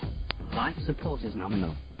Life support is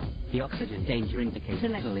nominal. The oxygen danger indicator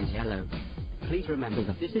level is yellow. Please remember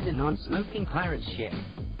that this is a non-smoking pirate ship.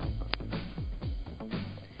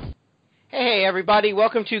 Hey everybody,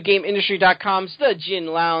 welcome to GameIndustry.com's The Gin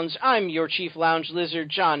Lounge. I'm your chief lounge lizard,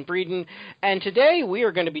 John Breeden, and today we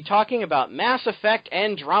are going to be talking about Mass Effect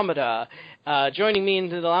Andromeda. Joining me in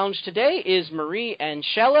the lounge today is Marie and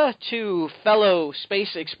Shella, two fellow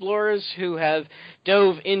space explorers who have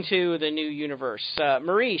dove into the new universe.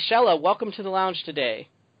 Marie, Shella, welcome to the lounge today.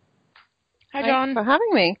 Hi, John. Thanks for having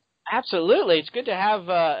me. Absolutely, it's good to have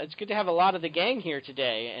a lot of the gang here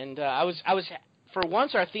today, and I was. For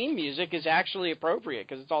once, our theme music is actually appropriate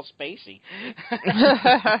because it's all spacey.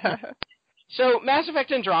 So, Mass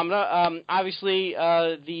Effect Andromeda, obviously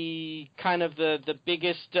the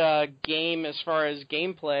biggest game as far as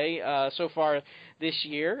gameplay so far this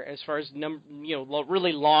year, as far as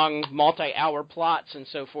really long multi-hour plots and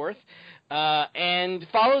so forth, and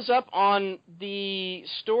follows up on the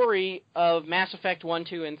story of Mass Effect 1,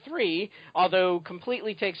 2, and 3, although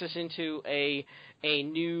completely takes us into a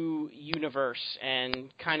new universe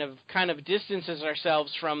and kind of distances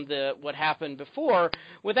ourselves from what happened before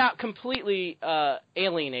without completely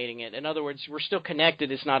alienating it. In other words, we're still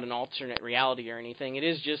connected. It's not an alternate reality or anything. It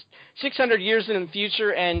is just 600 years in the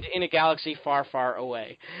future and in a galaxy far, far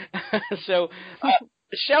away. So,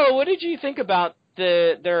 Shella, what did you think about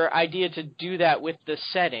their idea to do that with the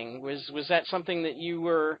setting? Was that something that you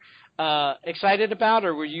were excited about,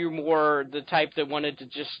 or were you more the type that wanted to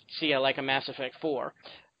just see a Mass Effect 4?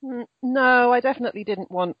 No, I definitely didn't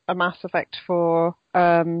want a Mass Effect 4.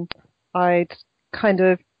 I'd kind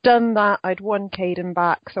of done that. I'd won Caden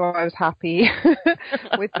back, so I was happy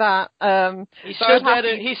with that. He's still dead.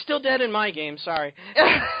 He's still dead in my game. Sorry.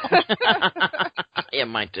 Yeah,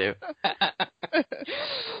 mine too.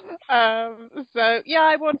 So yeah,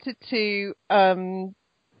 I wanted to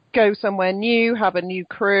go somewhere new, have a new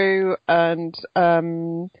crew, and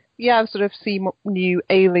sort of see new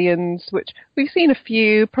aliens, which we've seen a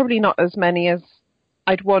few, probably not as many as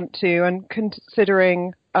I'd want to, and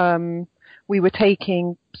considering we were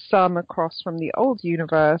taking some across from the old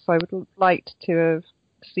universe, I would like to have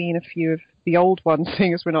seen a few of the old ones,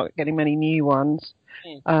 seeing as we're not getting many new ones.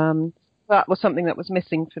 That was something that was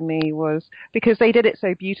missing for me, was because they did it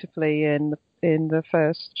so beautifully in the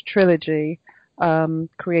first trilogy,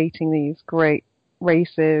 creating these great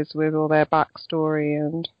races with all their backstory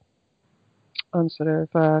and sort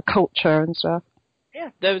of culture and stuff. Yeah,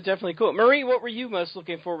 that was definitely cool. Marie, what were you most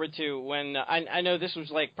looking forward to when I know this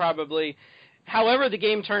was probably, however the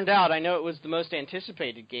game turned out, I know it was the most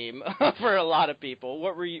anticipated game for a lot of people.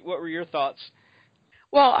 What were your thoughts?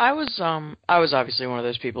 Well, I was obviously one of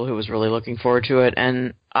those people who was really looking forward to it,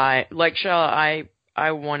 and like Shella,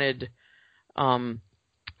 I wanted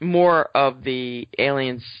more of the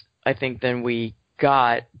aliens, I think, than we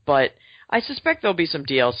got, but I suspect there'll be some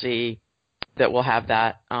DLC that will have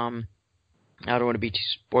that. I don't want to be too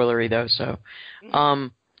spoilery, though, so...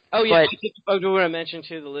 Oh, yeah, I do want to mention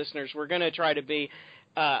to the listeners, we're going to try to be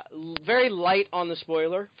very light on the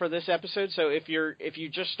spoiler for this episode, so if you're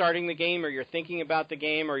just starting the game, or you're thinking about the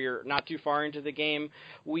game, or you're not too far into the game,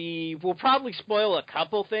 we will probably spoil a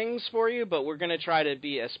couple things for you, but we're going to try to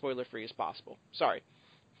be as spoiler-free as possible. Sorry.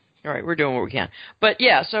 All right, we're doing what we can. But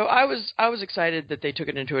yeah, so I was excited that they took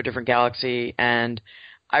it into a different galaxy, and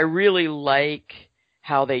I really like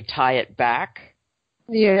how they tie it back.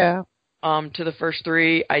 Yeah. To the first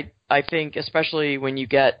three. I think especially when you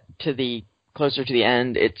get to closer to the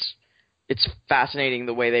end, it's fascinating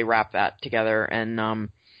the way they wrap that together, and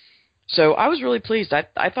so I was really pleased.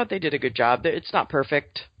 I thought they did a good job. It's not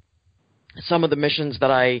perfect. Some of the missions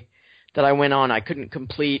that I went on I couldn't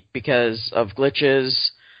complete because of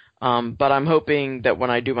glitches. But I'm hoping that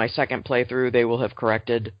when I do my second playthrough, they will have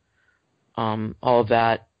corrected all of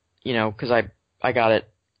that, because I got it,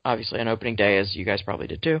 obviously, on opening day, as you guys probably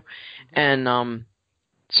did too. And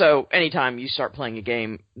so anytime you start playing a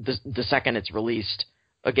game, the second it's released,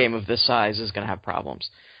 a game of this size is going to have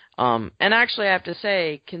problems. And actually, I have to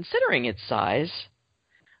say, considering its size,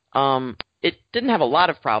 it didn't have a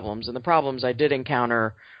lot of problems, and the problems I did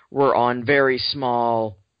encounter were on very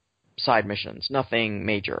small side missions, nothing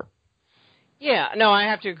major. Yeah, no, I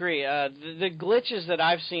have to agree. The glitches that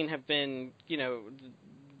I've seen have been,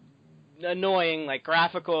 annoying, like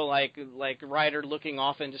graphical, like Ryder looking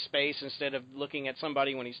off into space instead of looking at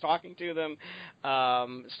somebody when he's talking to them,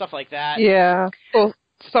 stuff like that. Yeah, or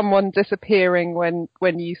someone disappearing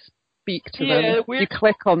when you speak to them. You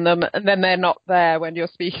click on them, and then they're not there when you're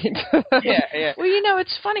speaking to them. Yeah. Well,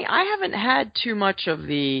 it's funny. I haven't had too much of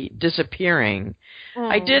the disappearing.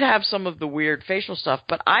 I did have some of the weird facial stuff,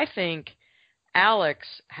 but I think Alex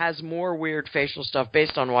has more weird facial stuff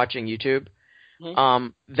based on watching YouTube Mm-hmm.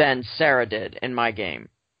 than Sarah did in my game.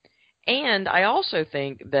 And I also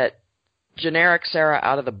think that generic Sarah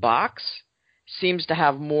out of the box seems to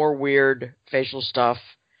have more weird facial stuff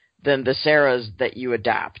than the Sarahs that you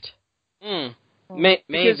adapt.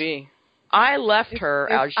 Maybe. I left her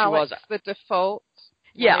Is as she Alex was. the default?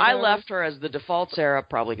 Yeah, I Rhino? left her as the default Sarah,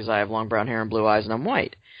 probably because I have long brown hair and blue eyes and I'm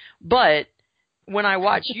white. But when I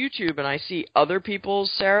watch YouTube and I see other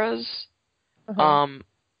people's Sarahs,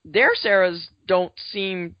 their Sarahs don't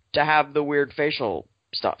seem to have the weird facial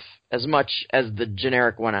stuff as much as the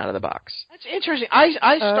generic one out of the box. That's interesting.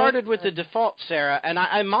 I started with the default Sarah, and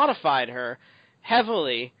I modified her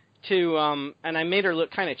heavily to, and I made her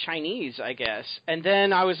look kind of Chinese, I guess. And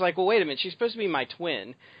then I was like, well, wait a minute, she's supposed to be my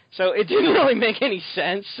twin. So it didn't really make any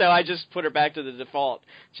sense, so I just put her back to the default.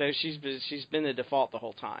 So she's been the default the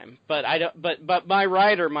whole time. But I don't. But my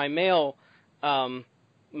writer, my male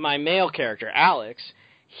character, Alex,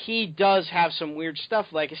 he does have some weird stuff.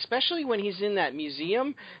 Like especially when he's in that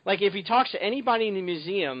museum. Like if he talks to anybody in the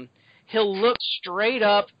museum, he'll look straight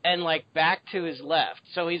up and like back to his left.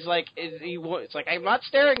 So he's like, it's like I'm not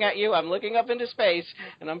staring at you. I'm looking up into space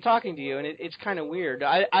and I'm talking to you. And it's kind of weird.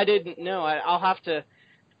 I didn't know. I'll have to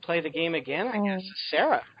play the game again, I guess,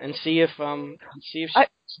 Sarah, and see if she.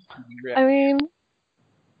 I mean,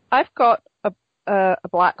 I've got a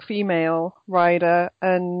black female rider,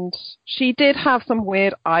 and she did have some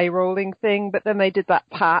weird eye rolling thing, but then they did that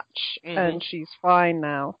patch, and she's fine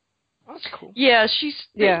now. That's cool. Yeah,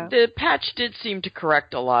 the patch did seem to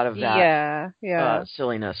correct a lot of that.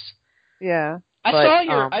 Silliness. Yeah.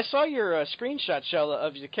 I saw your screenshot, Shella,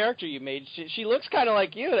 of the character you made. She looks kind of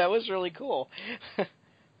like you. That was really cool.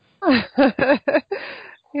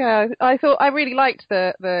 Yeah, I really liked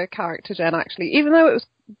the character gen actually, even though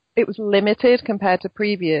it was limited compared to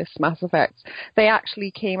previous Mass Effects. They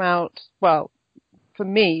actually came out, well, for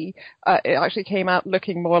me, it actually came out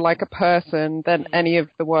looking more like a person than any of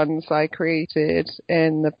the ones I created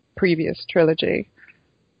in the previous trilogy.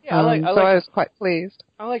 Yeah, I was quite pleased.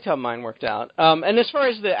 I liked how mine worked out. And as far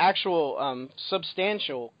as the actual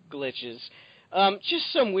substantial glitches,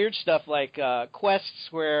 just some weird stuff like quests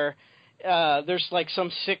where there's like some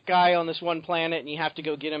sick guy on this one planet and you have to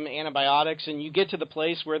go get him antibiotics, and you get to the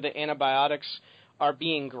place where the antibiotics are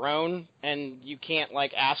being grown and you can't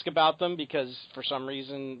like ask about them because for some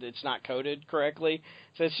reason it's not coded correctly.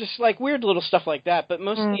 So it's just like weird little stuff like that, but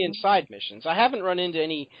mostly in side missions. I haven't run into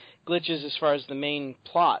any glitches as far as the main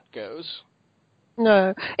plot goes.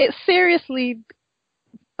 No, it's seriously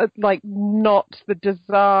like not the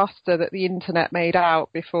disaster that the internet made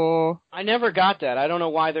out before. I never got that. I don't know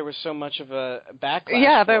why there was so much of a backlash.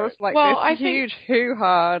 Yeah, there was like this huge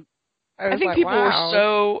hoo-ha. I think people were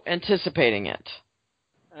so anticipating it.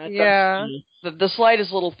 Yeah. The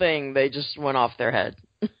slightest little thing, they just went off their head.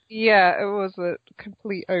 Yeah, it was a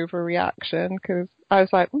complete overreaction because I was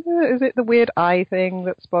like, is it the weird eye thing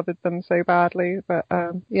that's bothered them so badly? But,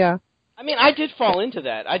 yeah. I mean, I did fall into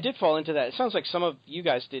that. It sounds like some of you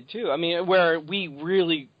guys did too. I mean, where we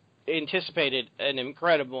really anticipated an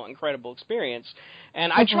incredible experience,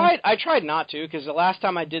 and I tried not to, because the last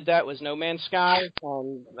time I did that was No Man's Sky,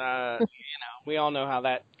 and we all know how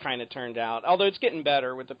that kind of turned out. Although it's getting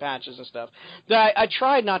better with the patches and stuff. I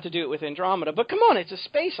tried not to do it with Andromeda, but come on, it's a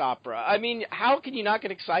space opera. I mean, how can you not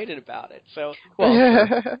get excited about it? So, well,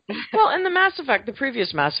 and the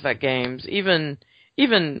previous Mass Effect games, even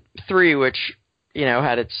 3, which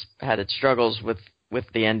had its struggles with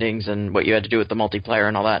the endings and what you had to do with the multiplayer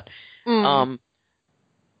and all that.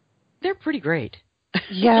 They're pretty great.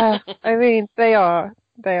 Yeah, I mean they are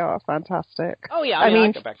fantastic. Oh yeah, I mean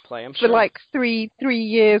I'll go back and play. I'm sure. For like 3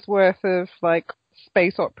 years worth of like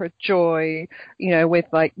space opera joy, with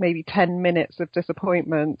like maybe 10 minutes of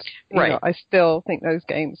disappointment. Right. I still think those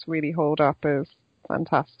games really hold up as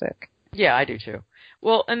fantastic. Yeah, I do too.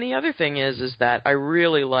 Well, and the other thing is that I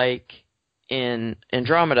really like in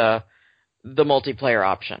Andromeda the multiplayer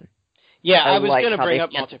option. Yeah, I was going to bring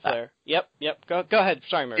up multiplayer. Yep. Go ahead.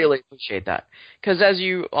 Sorry, Mary. Really appreciate that. Because as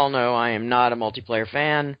you all know, I am not a multiplayer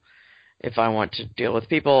fan. If I want to deal with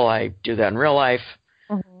people, I do that in real life.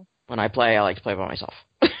 Mm-hmm. When I play, I like to play by myself.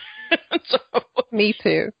 So, me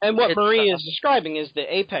too. And what Marie is describing is the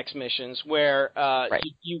Apex missions where right.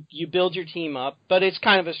 you build your team up, but it's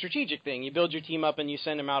kind of a strategic thing. You build your team up and you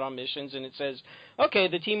send them out on missions, and it says, okay,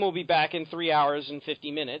 the team will be back in 3 hours and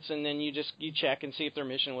 50 minutes, and then you check and see if their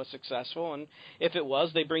mission was successful, and if it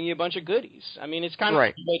was, they bring you a bunch of goodies. I mean, it's kind of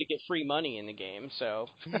a way to get free money in the game, so...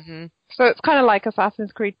 Mm-hmm. So it's kind of like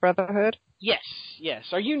Assassin's Creed Brotherhood? Yes.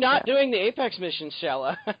 Are you not doing the Apex missions,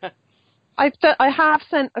 Shella? I have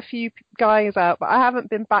sent a few guys out, but I haven't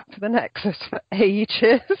been back to the Nexus for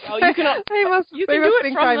ages. Oh, you can You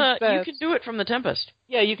can do it from the Tempest.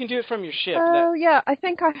 Yeah, you can do it from your ship. Oh, yeah, I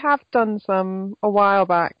think I have done some a while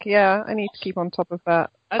back. Yeah, I need to keep on top of that.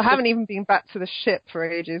 I haven't even been back to the ship for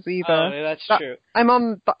ages either. Oh, that's true. I'm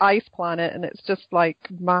on the ice planet, and it's just, like,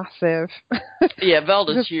 massive. Yeah,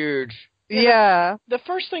 Velda's huge. Yeah. The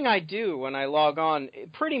first thing I do when I log on,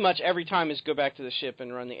 pretty much every time, is go back to the ship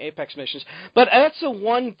and run the Apex missions. But that's the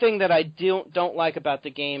one thing that I don't like about the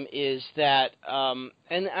game is that,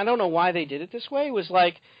 and I don't know why they did it this way, was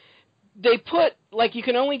like, they put, like, you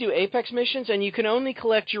can only do Apex missions, and you can only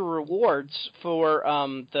collect your rewards for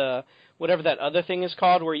the whatever that other thing is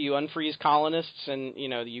called, where you unfreeze colonists and, you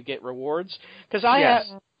know, you get rewards. Because I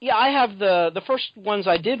have the first ones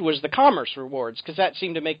I did was the commerce rewards, because that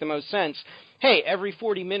seemed to make the most sense. Hey, every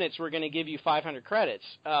 40 minutes we're going to give you 500 credits.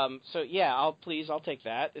 So yeah, I'll take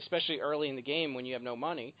that, especially early in the game when you have no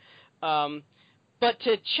money. But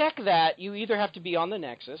to check that, you either have to be on the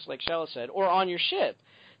Nexus, like Shella said, or on your ship.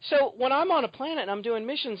 So when I'm on a planet and I'm doing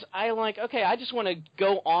missions, I just want to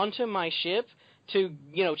go onto my ship to,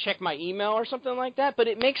 you know, check my email or something like that, but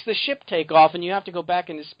it makes the ship take off and you have to go back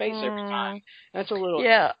into space every time. That's a little...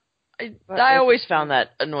 Yeah, I always found that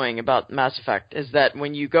annoying about Mass Effect, is that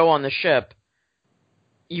when you go on the ship,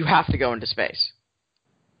 you have to go into space.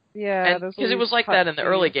 Yeah, because it was like that in the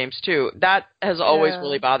early games too. That has always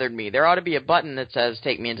really bothered me. There ought to be a button that says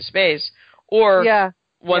 "Take me into space," or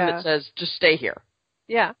one that says "Just stay here."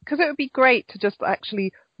 Yeah, because it would be great to just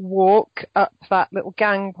actually walk up that little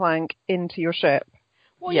gangplank into your ship.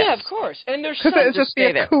 Well, yeah, of course. And there's because it would just be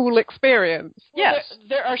a cool experience. Well, yes,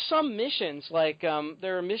 there are some missions like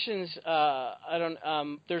there are missions.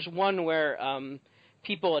 There's one where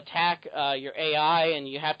people attack your AI, and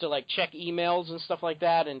you have to like check emails and stuff like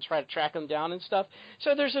that, and try to track them down and stuff.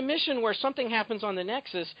 So there's a mission where something happens on the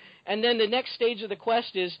Nexus, and then the next stage of the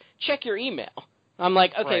quest is check your email. I'm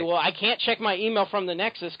like, okay, well, I can't check my email from the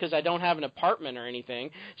Nexus because I don't have an apartment or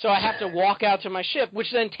anything, so I have to walk out to my ship,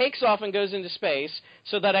 which then takes off and goes into space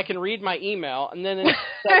so that I can read my email, and then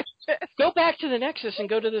go back to the Nexus and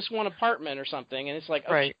go to this one apartment or something, and it's like,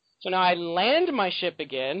 okay, so now I land my ship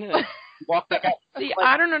again and walk back out. See,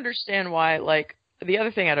 I don't understand why, like, the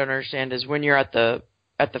other thing I don't understand is when you're at the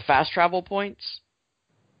fast travel points,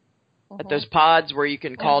 at those pods where you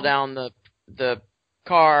can call down the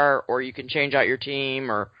car, or you can change out your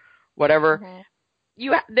team or whatever.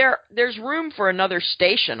 There's room for another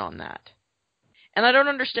station on that, and I don't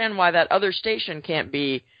understand why that other station can't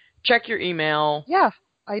be check your email. Yeah,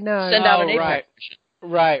 I know. Send out an Apex.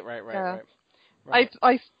 Right.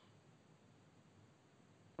 I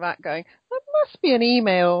that going. There must be an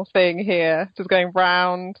email thing here, just going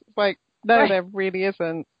round. It's like, no, there really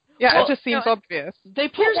isn't. Yeah, well, it just seems obvious. They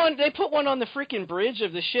put one on the freaking bridge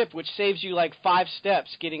of the ship, which saves you like 5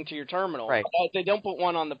 steps getting to your terminal. Right. They don't put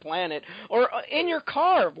one on the planet or in your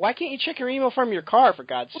car. Why can't you check your email from your car, for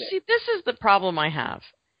God's sake? See, this is the problem I have.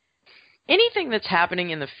 Anything that's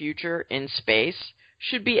happening in the future in space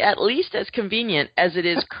should be at least as convenient as it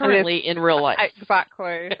is currently in real life.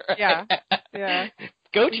 Exactly. Yeah.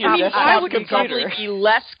 Go to your desktop why would computer. it probably be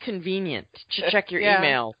less convenient to check your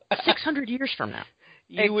email 600 years from now?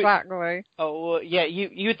 Exactly.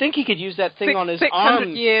 You would think he could use that thing on his arm.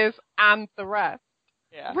 600 years and the rest.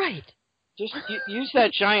 Yeah. Right. Just use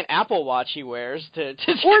that giant Apple Watch he wears to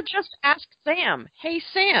Or just ask Sam. Hey,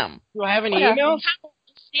 Sam. Do I have any emails? Is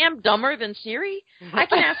Sam dumber than Siri? I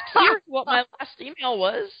can ask Siri what my last email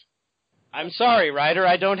was. I'm sorry, Ryder.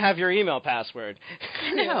 I don't have your email password.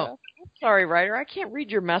 No. I'm sorry, Ryder. I can't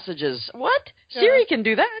read your messages. What? Siri can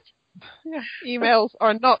do that. Yeah, emails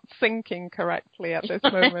are not syncing correctly at this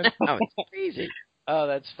moment. Oh, it's crazy. Oh,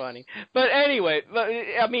 that's funny. But anyway,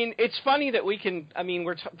 I mean, it's funny that we can. I mean,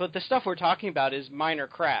 but the stuff we're talking about is minor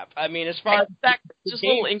crap. I mean, as far as just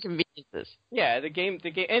little inconveniences. Yeah, the game,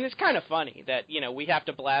 and it's kind of funny that we have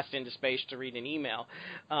to blast into space to read an email.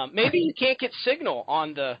 Maybe you can't get signal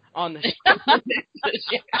on the.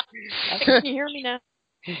 Can you hear me now?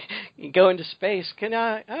 You go into space. Can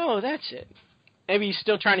I? Oh, that's it. Maybe he's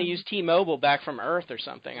still trying to use T-Mobile back from Earth or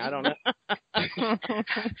something. I don't know.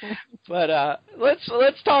 But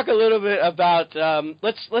let's talk a little bit about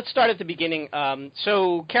let's start at the beginning.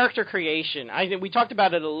 So character creation. We talked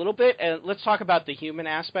about it a little bit, and let's talk about the human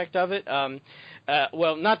aspect of it.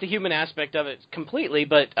 Well, not the human aspect of it completely,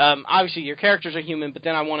 but obviously your characters are human, but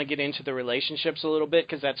then I want to get into the relationships a little bit,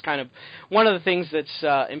 because that's kind of one of the things that's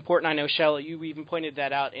important. I know, Shella, you even pointed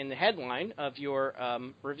that out in the headline of your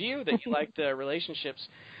review, that you like the relationships.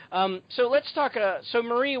 So let's talk, so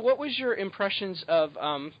Marie, what was your impressions of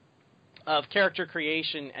of character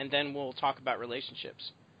creation, and then we'll talk about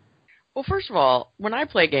relationships. Well, first of all, when I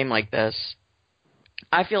play a game like this,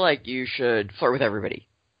 I feel like you should flirt with everybody.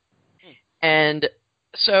 And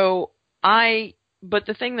so but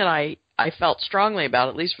the thing that I felt strongly about,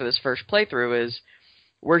 at least for this first playthrough, is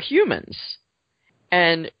we're humans.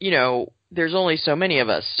 And, there's only so many of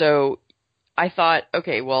us. So I thought,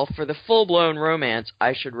 okay, well, for the full-blown romance,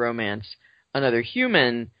 I should romance another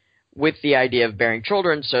human with the idea of bearing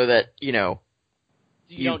children so that, you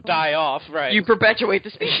don't die off, right? You perpetuate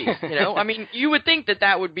the species, I mean, you would think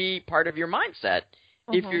that would be part of your mindset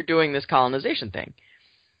if you're doing this colonization thing.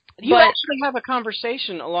 You actually have a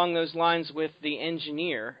conversation along those lines with the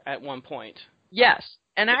engineer at one point. Yes,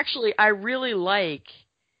 and actually I really like,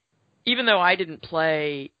 even though I didn't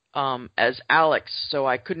play as Alex, so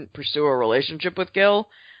I couldn't pursue a relationship with Gil,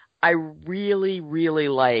 I really, really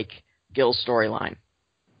like Gil's storyline.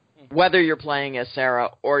 Whether you're playing as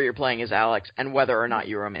Sarah or you're playing as Alex, and whether or not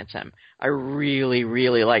you romance him. I really,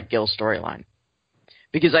 really like Gil's storyline.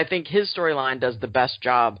 Because I think his storyline does the best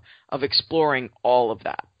job of exploring all of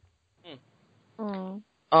that.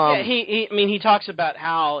 He talks about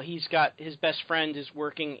how he's got his best friend is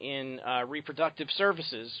working in reproductive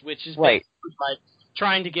services, which is right. Like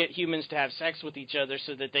trying to get humans to have sex with each other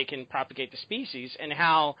so that they can propagate the species, and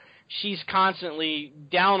how she's constantly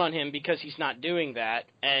down on him because he's not doing that.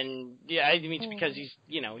 And it's because he's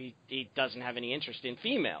he doesn't have any interest in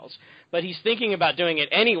females, but he's thinking about doing it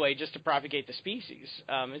anyway just to propagate the species.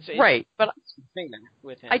 It's right, but thing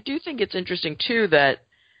with him. I do think it's interesting too that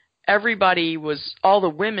all the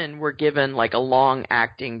women were given like a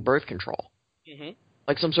long-acting birth control,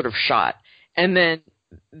 like some sort of shot, and then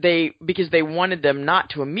because they wanted them not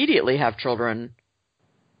to immediately have children,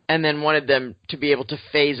 and then wanted them to be able to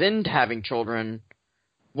phase into having children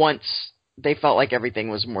once they felt like everything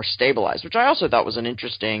was more stabilized, which I also thought was an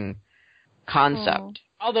interesting concept.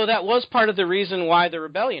 Although that was part of the reason why the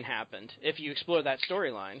rebellion happened, if you explore that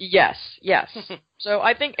storyline. Yes. So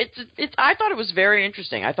I think I thought it was very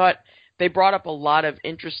interesting. I thought they brought up a lot of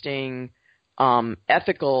interesting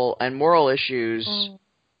ethical and moral issues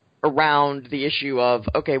around the issue of,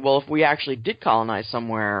 okay, well, if we actually did colonize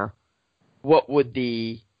somewhere, what would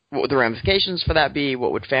the ramifications for that be?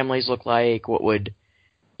 What would families look like? What would,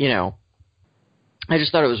 I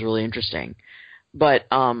just thought it was really interesting. But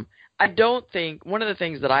I don't think, one of the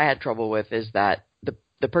things that I had trouble with is that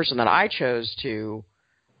the person that I chose to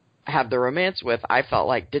have the romance with, I felt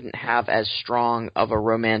like didn't have as strong of a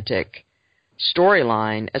romantic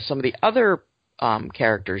storyline as some of the other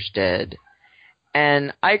characters did.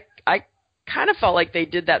 And I kind of felt like they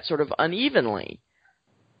did that sort of unevenly.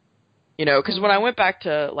 Because when I went back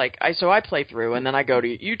to, I play through, and then I go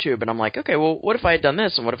to YouTube, and I'm like, okay, well, what if I had done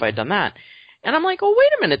this, and what if I had done that? And I'm like, well,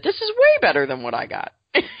 wait a minute, this is way better than what I got.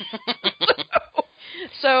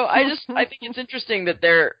 So I think it's interesting that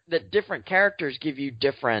different characters give you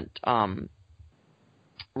different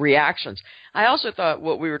reactions. I also thought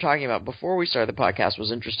what we were talking about before we started the podcast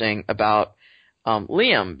was interesting about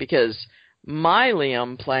Liam, because my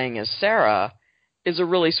Liam playing as Sarah is a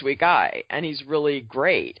really sweet guy, and he's really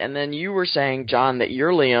great. And then you were saying, John, that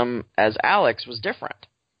your Liam as Alex was different.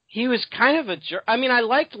 He was kind of a jerk. I mean, I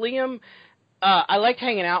liked Liam. I liked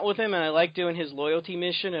hanging out with him, and I liked doing his loyalty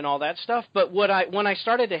mission and all that stuff. But when I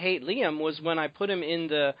started to hate Liam was when I put him in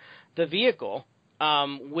the vehicle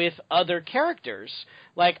with other characters.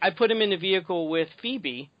 Like, I put him in the vehicle with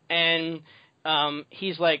Phoebe, and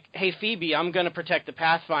he's like, hey, Phoebe, I'm going to protect the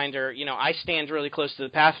Pathfinder. I stand really close to the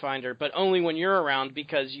Pathfinder, but only when you're around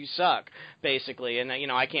because you suck, basically. And,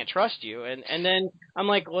 I can't trust you. And then I'm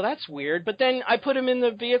like, well, that's weird. But then I put him in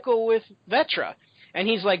the vehicle with Vetra. And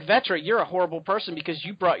he's like, Vetra, you're a horrible person because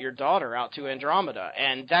you brought your daughter out to Andromeda.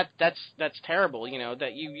 And that's terrible,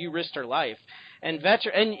 that you risked her life. And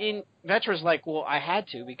Vetra's like, well, I had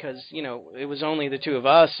to because, it was only the two of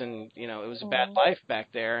us and, it was a bad life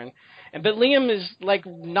back there. But Liam is, like,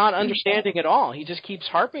 not understanding at all. He just keeps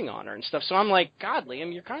harping on her and stuff. So I'm like, God,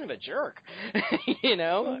 Liam, you're kind of a jerk,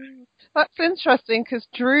 That's interesting because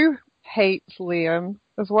Drew hates Liam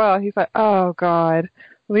as well. He's like, oh, God,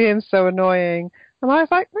 Liam's so annoying. And I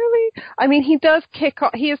was like, really? I mean, he does kick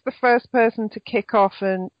off. He is the first person to kick off,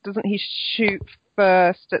 and doesn't he shoot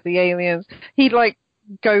first at the aliens? He,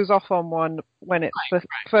 goes off on one when it's the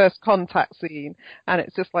first contact scene, and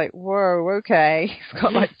it's just like, whoa, okay, he's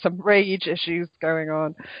got like some rage issues going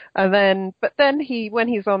on, but then when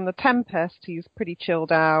he's on the Tempest, he's pretty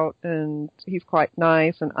chilled out and he's quite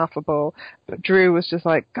nice and affable. But Drew was just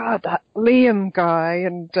like, God, that Liam guy,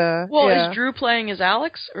 and is Drew playing as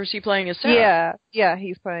Alex or is he playing as Sarah? Yeah,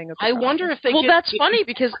 he's playing as. I wonder if they. Well, that's funny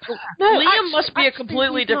because Liam must be a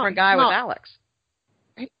completely different guy with Alex.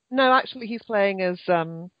 No, actually, he's playing as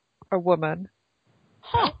a woman.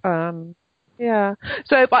 Huh. Yeah.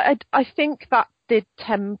 So, but I think that did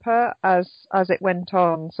temper as it went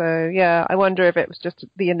on. So, yeah, I wonder if it was just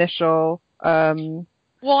the initial when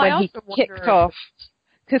he kicked off,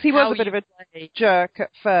 because he was a bit of a jerk at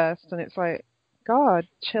first, and it's like, God,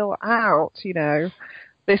 chill out, you know.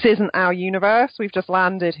 This isn't our universe. We've just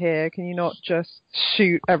landed here. Can you not just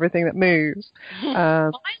shoot everything that moves?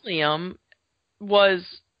 My Liam was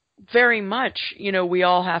very much, you know, we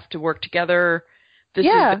all have to work together.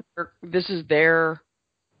 This is their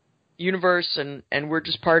universe, and we're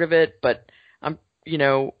just part of it. But you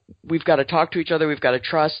know, we've got to talk to each other. We've got to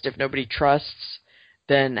trust. If nobody trusts,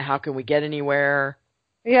 then how can we get anywhere?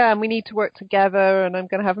 Yeah, and we need to work together. And I'm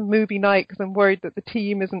going to have a movie night because I'm worried that the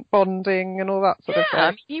team isn't bonding and all that sort of thing.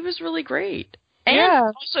 I mean, he was really great,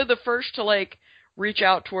 and also the first to like reach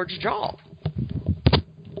out towards Joel.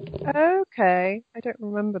 Okay, I don't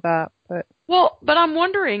remember that, but I'm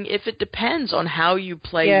wondering if it depends on how you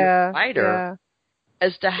play your writer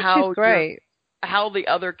as to how the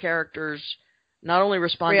other characters not only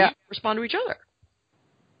respond to you, respond to each other.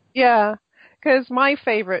 Yeah, because my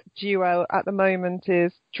favorite duo at the moment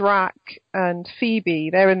is Drac and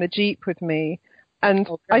Phoebe. They're in the Jeep with me, and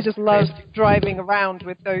I just love driving around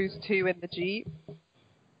with those two in the Jeep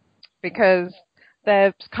because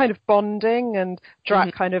they're kind of bonding, and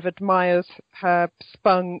Drac kind of admires her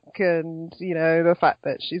spunk and, you know, the fact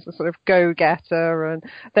that she's a sort of go-getter, and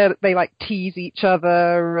they like tease each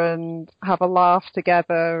other and have a laugh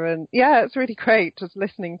together, and it's really great just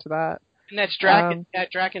listening to that. And that's Drac,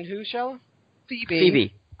 Drac and who, Shella?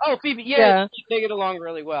 Phoebe. Oh, Phoebe, yeah, they get along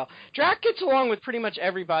really well. Drac gets along with pretty much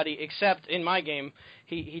everybody, except in my game,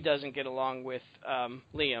 he doesn't get along with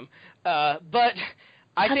Liam. But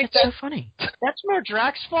I think that's so funny. That's more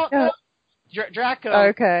Drac's fault, though. Drac,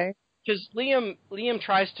 okay. Because Liam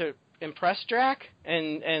tries to impress Drac,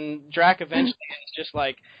 and Drac eventually is just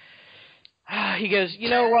like, he goes, you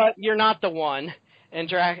know what, you're not the one. And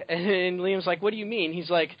Liam's like, what do you mean? He's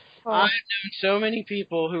like, I've known so many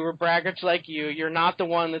people who were braggarts like you. You're not the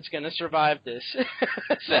one that's going to survive this.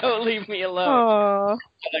 So leave me alone. I'm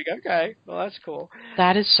like, okay, well, that's cool.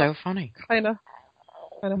 That is so funny. Kind of.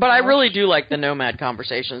 But I really do like the Nomad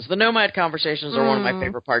conversations. The Nomad conversations are one of my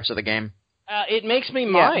favorite parts of the game. It makes me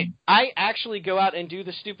mine. I actually go out and do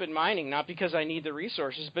the stupid mining, not because I need the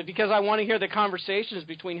resources, but because I want to hear the conversations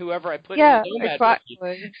between whoever I put in the Nomad.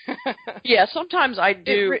 Exactly. Yeah, sometimes I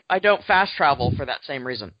do. I don't fast travel for that same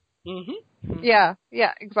reason. Mm-hmm. Yeah,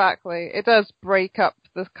 exactly. It does break up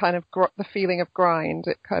the kind of the feeling of grind.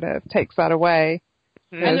 It kind of takes that away.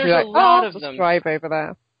 And there's a lot of them. Drive over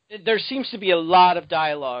there. There seems to be a lot of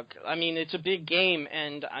dialogue. I mean, it's a big game,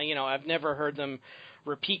 and I've never heard them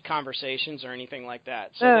repeat conversations or anything like that.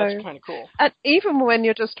 So that's kind of cool. And even when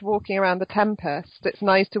you're just walking around the Tempest, it's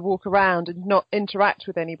nice to walk around and not interact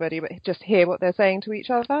with anybody, but just hear what they're saying to each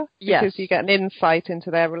other. Yes. Because you get an insight into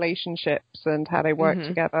their relationships and how they work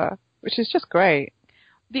together, which is just great.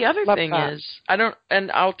 The other thing is,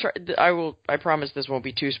 I promise this won't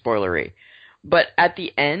be too spoilery, but at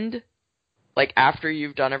the end, like after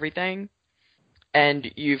you've done everything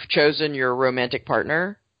and you've chosen your romantic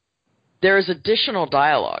partner, there is additional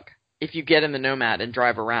dialogue if you get in the Nomad and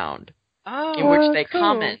drive around, in which they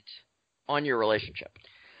comment on your relationship.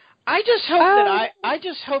 I just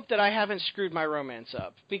hope that I haven't screwed my romance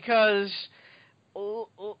up, because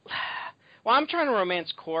I'm trying to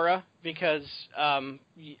romance Cora because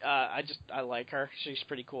I like her. She's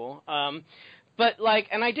pretty cool. But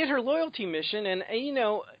and I did her loyalty mission, and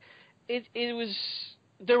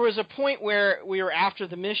there was a point where we were after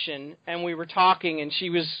the mission and we were talking, and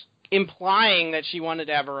she was implying that she wanted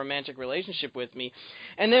to have a romantic relationship with me.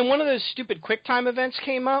 And then one of those stupid QuickTime events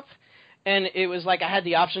came up, and it was like I had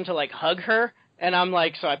the option to hug her, and I'm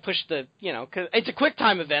like, so I pushed the, cause it's a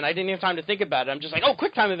QuickTime event. I didn't have time to think about it. I'm just like,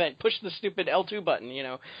 QuickTime event, push the stupid L2 button,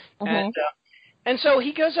 And so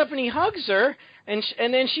he goes up and he hugs her, and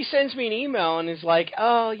then she sends me an email and is like,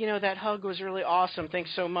 oh, that hug was really awesome.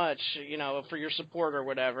 Thanks so much, for your support or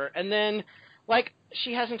whatever. And then,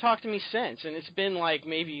 she hasn't talked to me since, and it's been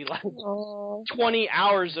maybe 20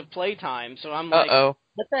 hours of playtime. So I'm like,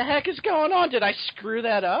 what the heck is going on? Did I screw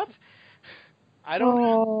that up? I don't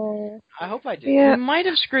know. Oh, I hope I did. yeah. You might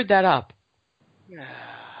have screwed that up.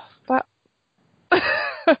 That.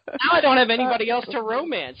 Now I don't have anybody else to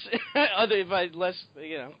romance, unless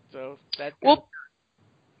So that. Well,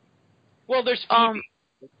 there's Phoebe.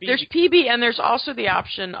 there's PB, and there's also the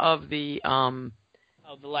option of the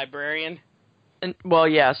the librarian. And, well,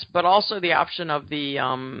 yes, but also the option of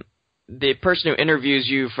the person who interviews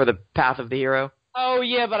you for the path of the hero. Oh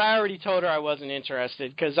yeah, but I already told her I wasn't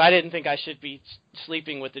interested because I didn't think I should be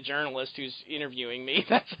sleeping with the journalist who's interviewing me.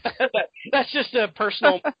 That's just a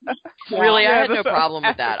personal. Really, I had no that's problem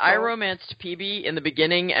with that. I ethical. romanced PB in the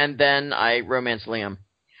beginning, and then I romanced Liam.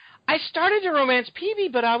 I started to romance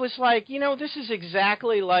PB, but I was like, this is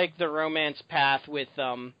exactly like the romance path with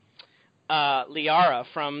Liara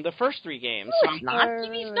from the first 3 games. No, it's not.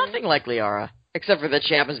 PB's nothing like Liara, except for that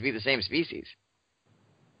she happens to be the same species.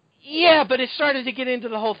 Yeah, but it started to get into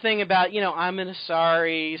the whole thing about, I'm an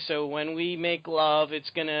Asari, so when we make love,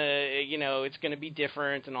 it's gonna be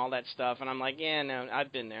different and all that stuff. And I'm like, yeah, no,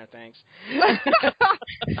 I've been there, thanks.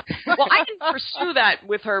 Well, I didn't pursue that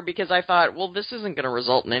with her because I thought, well, this isn't going to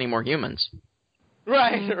result in any more humans.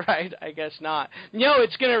 Right, I guess not. No,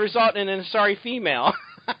 it's gonna result in an Asari female.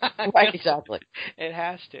 Right, exactly. It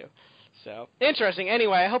has to. So, interesting.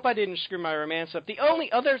 Anyway, I hope I didn't screw my romance up. The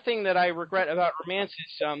only other thing that I regret about romance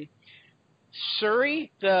is,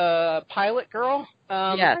 Suri, the pilot girl.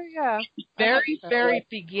 Yes. Oh, yeah. Very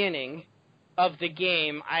beginning of the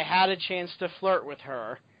game, I had a chance to flirt with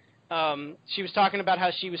her. She was talking about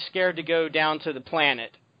how she was scared to go down to the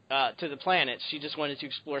planet. She just wanted to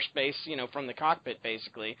explore space, from the cockpit,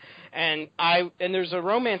 basically. And there's a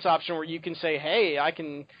romance option where you can say, hey,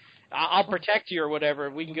 I'll protect you or whatever.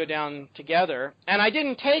 We can go down together. And I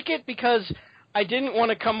didn't take it because I didn't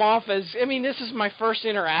want to come off as, this is my first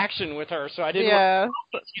interaction with her, so I didn't want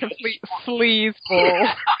complete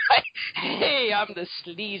sleazeball. Hey, I'm the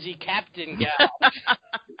sleazy captain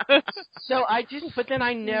gal. So I didn't, but then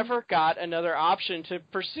I never got another option to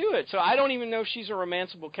pursue it. So I don't even know if she's a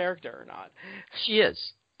romanceable character or not. She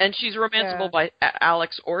is. And she's romanceable by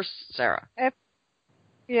Alex or Sarah.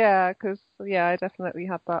 Yeah, because I definitely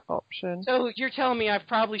had that option. So you're telling me I've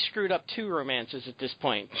probably screwed up 2 romances at this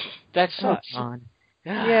point. That sucks.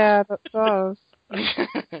 Yeah, that does.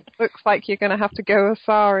 Looks like you're going to have to go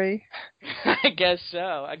Asari. I guess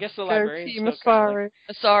so. I guess the librarian's Team still Asari.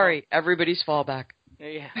 Sorry, everybody's fallback.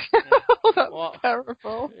 Yeah. That's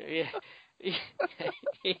terrible. Yeah.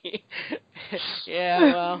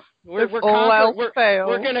 Yeah, well, we're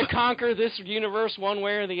going to conquer this universe one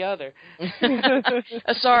way or the other.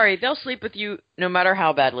 Sorry, they'll sleep with you no matter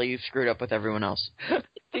how badly you've screwed up with everyone else.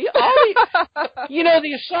 The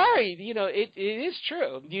Asari, it is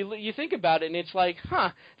true. You think about it, and it's like,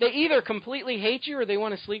 they either completely hate you or they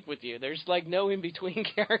want to sleep with you. There's like no in between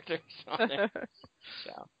characters on there.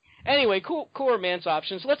 So. Anyway, cool romance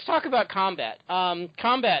options. Let's talk about combat.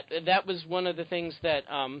 Combat, that was one of the things that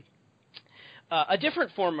a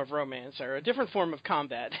different form of romance or a different form of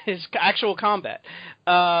combat is actual combat.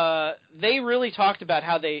 They really talked about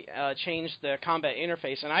how they changed the combat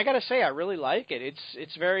interface, and I got to say, I really like it.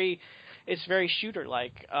 It's very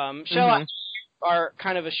shooter-like. Shell, are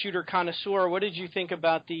kind of a shooter connoisseur. What did you think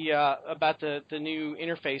about the new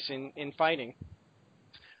interface in fighting?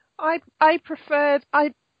 I preferred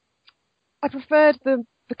the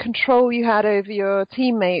control you had over your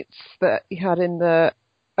teammates that you had in the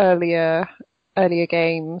earlier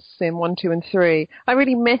games in 1, 2, and 3. I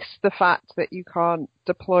really miss the fact that you can't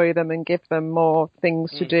deploy them and give them more things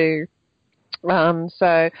to do.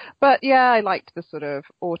 But yeah, I liked the sort of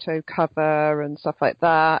auto cover and stuff like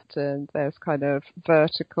that, and there's kind of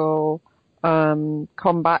vertical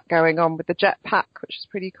combat going on with the jetpack, which is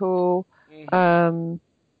pretty cool.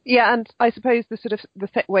 Yeah, and I suppose the sort of the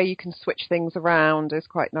way you can switch things around is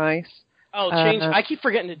quite nice. Oh, change! I keep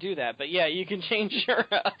forgetting to do that, but yeah, you can change your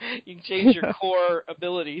core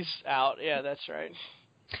abilities out. Yeah, that's right.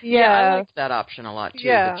 Yeah, I like that option a lot too.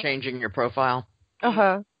 The changing your profile.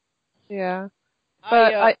 Yeah,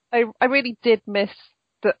 but I really did miss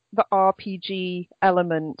the RPG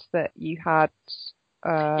element that you had.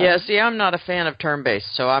 Yeah, see, I'm not a fan of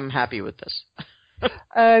turn-based, so I'm happy with this.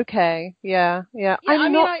 Okay, yeah.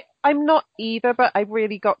 I'm not either, but I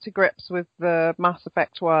really got to grips with the Mass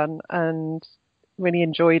Effect one and really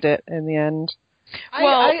enjoyed it in the end.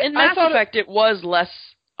 Well, in Mass Effect, it was less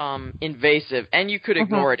invasive, and you could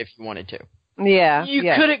ignore it if you wanted to. Yeah, you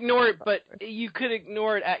could ignore it, but you could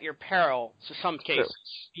ignore it at your peril. So some cases,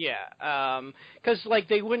 yeah, because like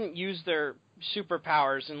they wouldn't use their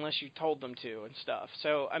superpowers unless you told them to and stuff.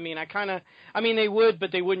 So I mean, they would,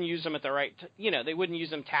 but they wouldn't use them at the right. They wouldn't use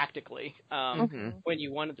them tactically when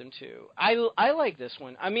you wanted them to. I like this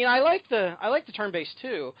one. I mean, I like the turn-based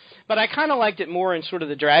too, but I kind of liked it more in sort of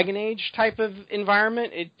the Dragon Age type of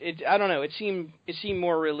environment. I don't know. It seemed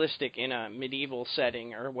more realistic in a medieval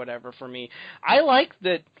setting or whatever for me. I like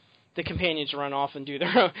that the companions run off and do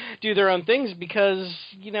their own things because,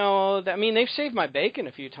 I mean, they've saved my bacon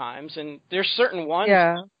a few times, and there's certain ones,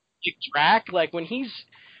 like Drac, like when he's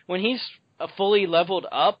fully leveled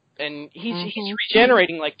up and he's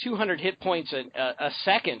regenerating like 200 hit points a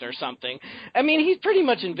second or something. I mean, he's pretty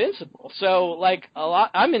much invincible. So like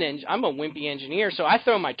I'm a wimpy engineer, so I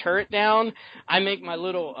throw my turret down, I make my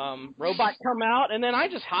little robot come out, and then I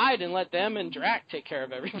just hide and let them and Drac take care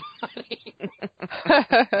of everybody.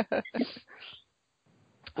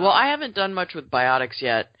 Well, I haven't done much with biotics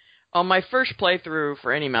yet. On my first playthrough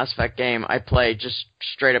for any Mass Effect game, I played just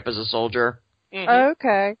straight up as a soldier. Mm-hmm.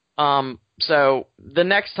 Okay. So the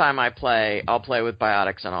next time I play, I'll play with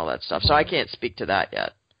biotics and all that stuff. So I can't speak to that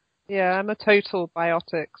yet. Yeah, I'm a total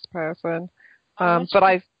biotics person. But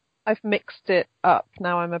I've mixed it up.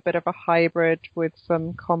 Now I'm a bit of a hybrid with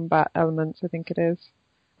some combat elements, I think it is.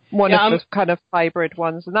 One of the kind of hybrid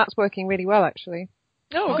ones, and that's working really well, actually.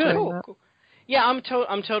 Oh, good. Cool. Yeah, I'm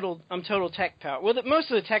total tech power. Well, most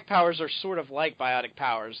of the tech powers are sort of like biotic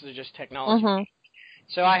powers. They're just technology. Mm-hmm.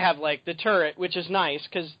 So I have, like, the turret, which is nice,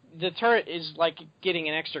 because the turret is like getting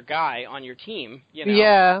an extra guy on your team,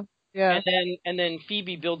 Yeah. And then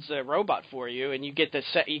Phoebe builds the robot for you, and you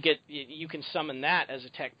can summon that as a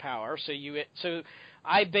tech power. So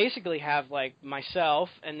I basically have, like, myself,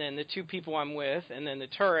 and then the two people I'm with, and then the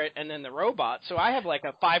turret, and then the robot. So I have, like,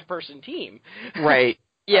 a 5-person team. Right.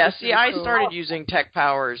 Yeah, see, I started using tech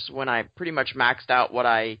powers when I pretty much maxed out what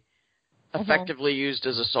I effectively used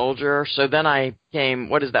as a soldier. So then I became,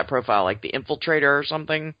 what is that profile, like the infiltrator or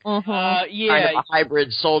something? Yeah. Kind of a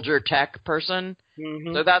hybrid soldier tech person.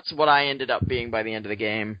 Mm-hmm. So that's what I ended up being by the end of the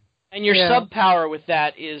game. And your sub power with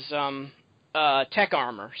that is tech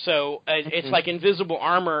armor. So it's like invisible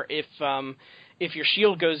armor. If your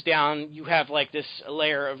shield goes down, you have like this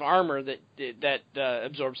layer of armor that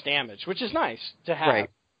absorbs damage, which is nice to have. Right.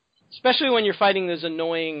 Especially when you're fighting those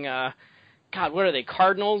annoying, God, what are they,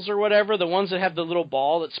 cardinals or whatever? The ones that have the little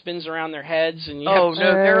ball that spins around their heads. And what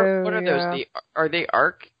are those? Are they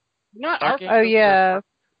Arc? Not Arc. Oh, yeah.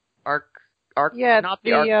 Arc. Yeah, not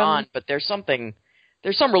the Archon, but there's some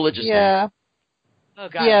religious name. Oh,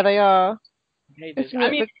 God. Yeah, they are. Isn't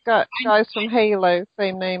it the guys from Halo,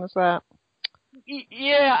 same name as that?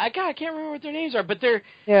 Yeah, I can't remember what their names are, but they're...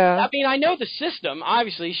 Yeah. I mean, I know the system.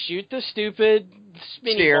 Obviously, shoot the stupid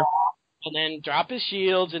spinny ball, and then drop his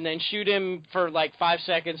shields, and then shoot him for like 5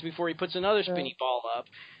 seconds before he puts another spinny ball up.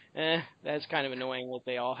 That's kind of annoying that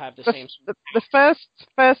they all have the same... The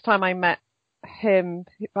first time I met him,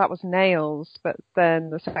 that was Nails, but then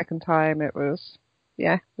the second time it was...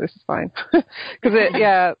 Yeah, this is fine. Because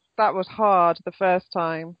that was hard the first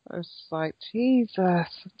time. I was like, Jesus,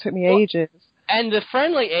 it took me ages. And the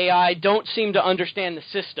friendly AI don't seem to understand the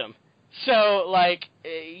system. So, like,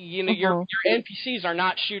 your NPCs are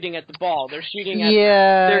not shooting at the ball. They're shooting at...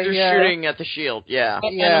 They're just shooting at the shield,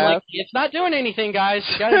 And I'm like, it's not doing anything, guys.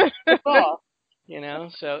 You gotta shoot the ball.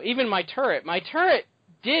 So even my turret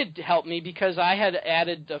did help me because I had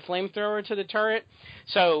added the flamethrower to the turret.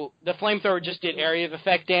 So the flamethrower just did area of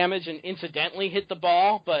effect damage and incidentally hit the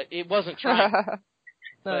ball, but it wasn't trying. No.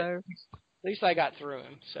 But at least I got through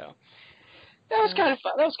him. So that was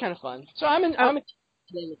kind of fun. So I'm in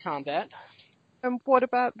the combat. And what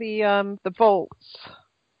about the vaults?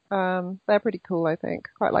 They're pretty cool, I think.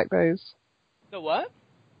 Quite like those. The what?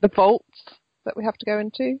 The vaults that we have to go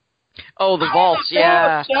into. Oh, the vaults,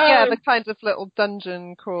 yeah. Yeah, the kinds of little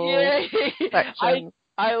dungeon crawl sections.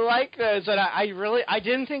 I like those, and I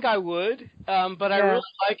didn't think I would, but I really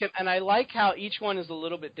like it, and I like how each one is a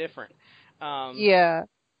little bit different.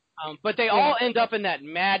 But they all end up in that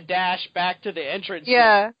mad dash back to the entrance.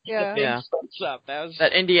 Yeah. Up.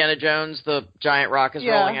 That Indiana Jones, the giant rock is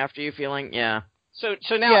rolling after you feeling, So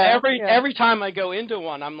now every time I go into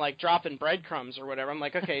one, I'm like dropping breadcrumbs or whatever. I'm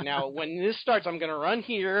like, okay, now when this starts, I'm going to run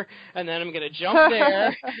here, and then I'm going to jump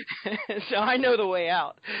there. So I know the way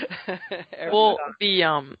out. Well, the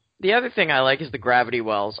other thing I like is the gravity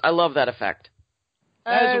wells. I love that effect.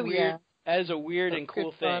 That is a weird and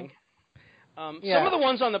cool thing. Some of the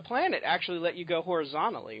ones on the planet actually let you go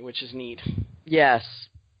horizontally, which is neat. Yes.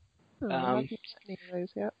 I haven't seen any of those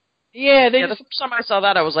yet. Yeah, the first time I saw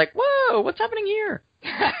that, I was like, whoa, what's happening here?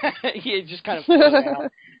 It just kind of floated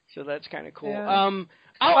out. So that's kind of cool. Yeah.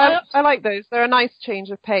 I like those. They're a nice change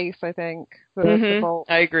of pace, I think, for the Vault.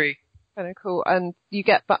 I agree. Kind of cool, and you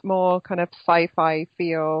get that more kind of sci-fi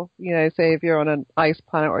feel. You know, say if you're on an ice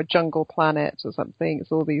planet or a jungle planet or something,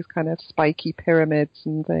 it's all these kind of spiky pyramids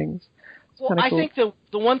and things. Well, I think the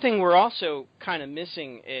one thing we're also kind of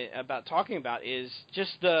missing about talking about is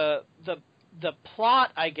just the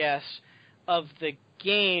plot, I guess, of the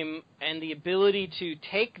game and the ability to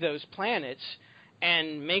take those planets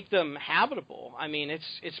and make them habitable. I mean,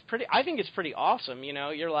 it's pretty. I think it's pretty awesome. You know,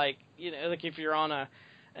 you're like if you're on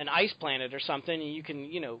an ice planet or something, you can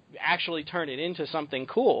actually turn it into something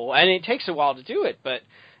cool. And it takes a while to do it, but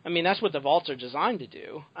I mean that's what the vaults are designed to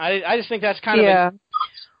do. I just think that's kind of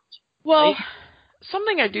well,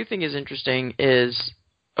 something I do think is interesting is,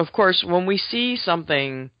 of course, when we see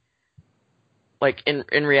something, like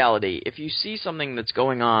in reality, if you see something that's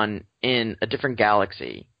going on in a different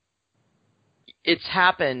galaxy, it's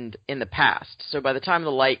happened in the past. So by the time the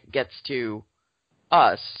light gets to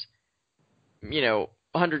us,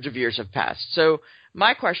 hundreds of years have passed. So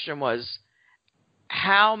my question was,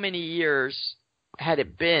 how many years had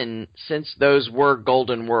it been since those were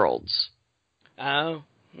golden worlds? Oh.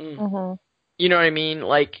 Mm-hmm. You know what I mean?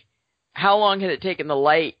 Like, how long had it taken the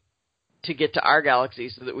light to get to our galaxy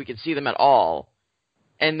so that we could see them at all?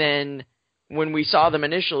 And then when we saw them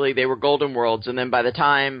initially, they were golden worlds. And then by the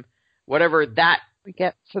time whatever that we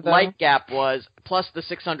get to light gap was, plus the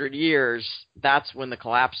 600 years, that's when the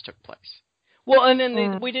collapse took place. Well, and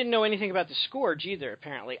then we didn't know anything about the Scourge either,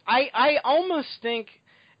 apparently. I almost think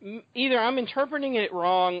either I'm interpreting it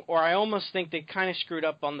wrong, or I almost think they kind of screwed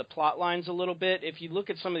up on the plot lines a little bit. If you look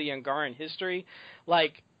at some of the Angaran history,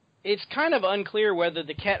 like, it's kind of unclear whether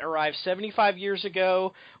the Ket arrived 75 years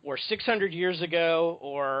ago, or 600 years ago,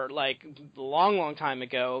 or, like, a long, long time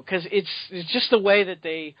ago, because it's just the way that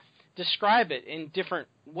they describe it in different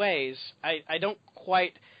ways. I don't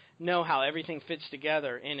quite know how everything fits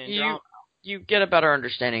together in Andromeda. You get a better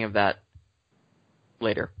understanding of that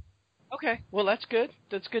later. Okay, well that's good.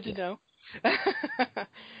 That's good to know.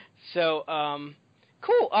 So,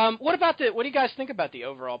 cool. What do you guys think about the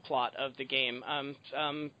overall plot of the game?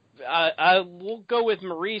 We'll go with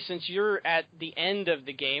Marie since you're at the end of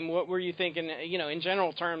the game. What were you thinking? In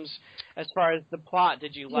general terms, as far as the plot,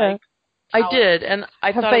 did you like? I did, and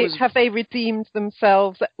have they redeemed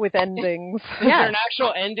themselves with endings? Is there an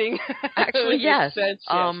actual ending? Actually, yes. Sense?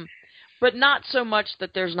 Yes. But not so much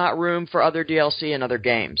that there's not room for other DLC and other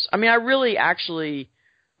games. I mean, I really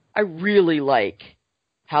like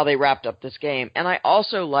how they wrapped up this game. And I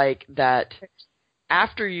also like that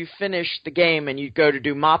after you finish the game and you go to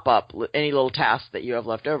do mop-up, any little tasks that you have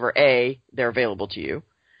left over, they're available to you.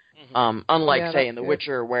 Unlike, say, in The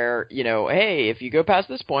Witcher where, hey, if you go past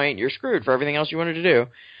this point, you're screwed for everything else you wanted to do.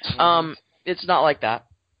 It's not like that.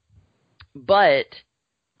 But,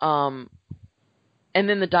 and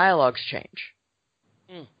then the dialogues change.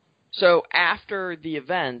 So after the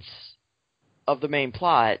events of the main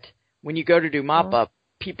plot, when you go to do mop-up,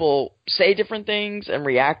 people say different things and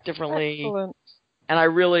react differently. Excellent. And I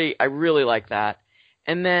really like that.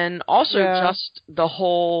 And then also just the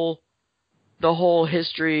whole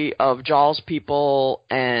history of Jaw's people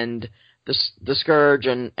and the Scourge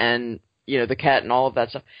and the Ket and all of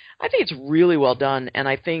that stuff. I think it's really well done, and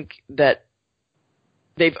I think that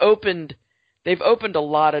they've opened a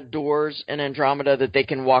lot of doors in Andromeda that they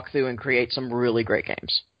can walk through and create some really great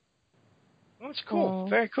games. That's cool.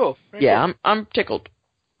 Very cool. I'm tickled.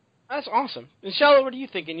 That's awesome. And Shello, what are you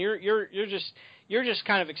thinking? You're just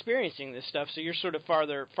kind of experiencing this stuff, so you're sort of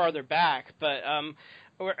farther back. But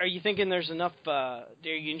are you thinking there's enough? Are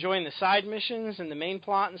you enjoying the side missions and the main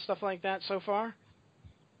plot and stuff like that so far?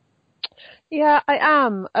 Yeah, I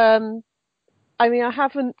am. I mean, I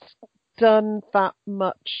haven't done that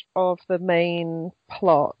much of the main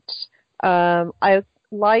plot. I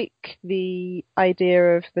like the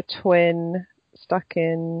idea of the twin stuck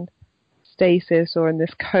in stasis or in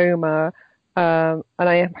this coma, and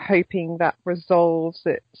I am hoping that resolves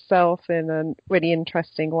itself in a really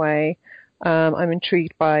interesting way. I'm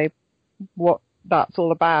intrigued by what that's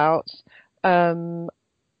all about.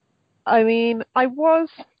 I mean, I was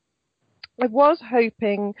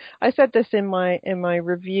hoping, I said this in my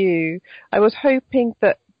review, I was hoping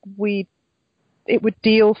that it would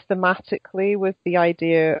deal thematically with the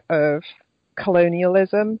idea of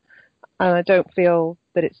colonialism, and I don't feel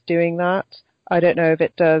that it's doing that. I don't know if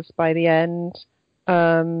it does by the end.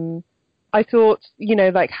 I thought,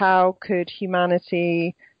 like, how could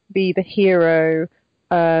humanity be the hero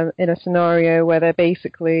in a scenario where they're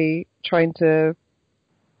basically trying to,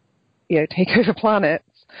 take over planets?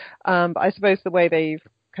 But I suppose the way they've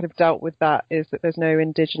kind of dealt with that is that there's no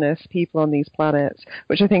indigenous people on these planets,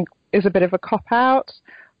 which I think is a bit of a cop-out,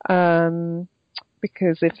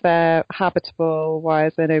 because if they're habitable, why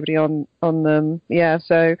is there nobody on them? Yeah,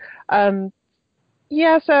 so so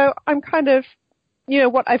I'm kind of,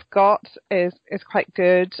 what I've got is quite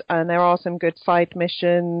good, and there are some good side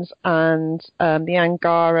missions, and the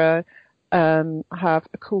Angara have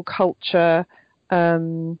a cool culture.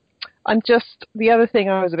 The other thing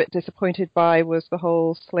I was a bit disappointed by was the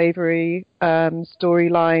whole slavery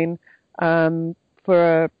storyline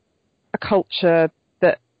for a culture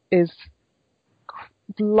that is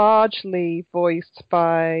largely voiced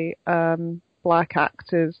by black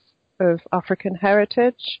actors of African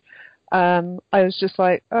heritage. I was just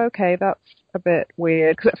like, okay, that's a bit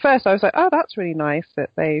weird. Because at first I was like, oh, that's really nice that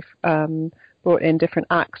they've brought in different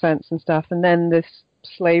accents and stuff. And then this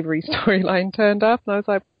slavery storyline turned up, and I was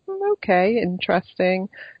like, okay, interesting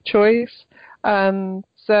choice. I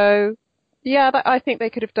think they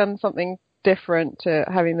could have done something different to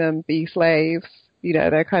having them be slaves.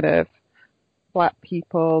 They're kind of black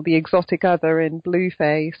people, the exotic other in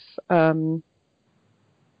Blueface,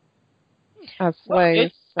 as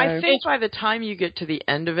slaves. I think by the time you get to the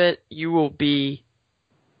end of it, you will be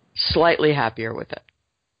slightly happier with it.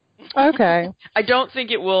 Okay. I don't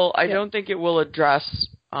think it will. I don't think it will address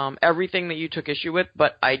everything that you took issue with,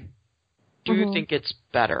 but I do think it's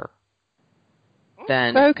better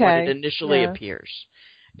than what it initially appears.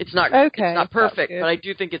 It's not. It's not perfect, but I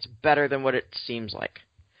do think it's better than what it seems like.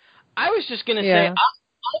 I was just gonna say, I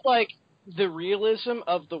like the realism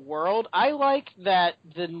of the world. I like that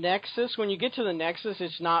the Nexus, when you get to the Nexus,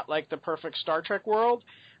 it's not like the perfect Star Trek world,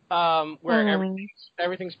 where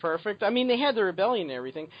everything's perfect. I mean, they had the rebellion and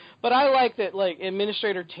everything, but I like that, like,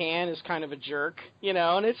 Administrator Tan is kind of a jerk,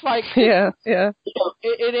 and it's like... Yeah.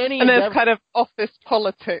 In any and there's kind of office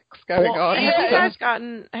politics going on. Have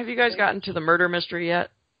you guys gotten to the murder mystery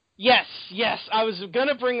yet? Yes. I was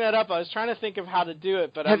gonna bring that up. I was trying to think of how to do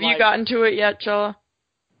it, but have you gotten to it yet, Chilla?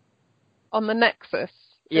 On the Nexus?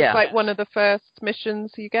 Yeah. It's like one of the first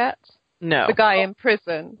missions you get? No. The guy in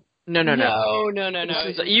prison? No.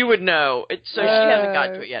 You would know. She hasn't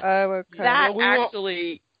gotten to it yet. Oh, okay. That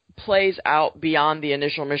actually plays out beyond the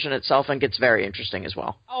initial mission itself and gets very interesting as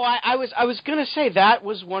well. Oh, I was gonna say that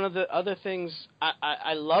was one of the other things.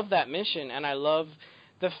 I love that mission, and I love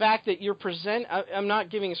the fact that you're I'm not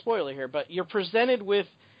giving a spoiler here, but you're presented with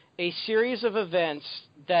a series of events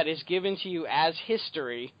that is given to you as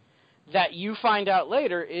history that you find out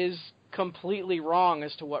later is completely wrong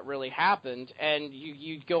as to what really happened, and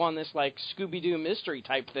you go on this like Scooby-Doo mystery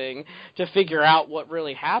type thing to figure out what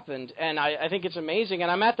really happened, and I think it's amazing,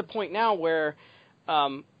 and I'm at the point now where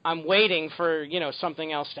I'm waiting for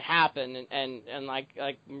something else to happen, and like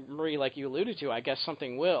Marie, like you alluded to, I guess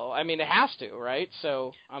something will. I mean, it has to, right?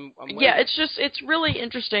 So I'm waiting. Yeah, it's really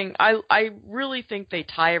interesting. I really think they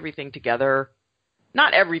tie everything together.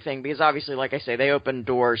 Not everything, because obviously, like I say, they open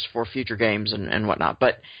doors for future games and whatnot,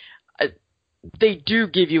 but they do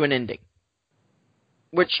give you an ending,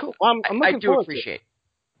 which cool. I'm I do appreciate.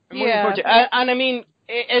 I'm looking forward to it. And I mean,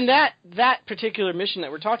 and that particular mission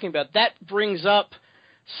that we're talking about, that brings up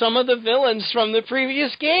some of the villains from the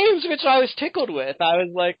previous games, which I was tickled with. I was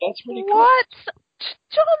like, that's pretty cool. What?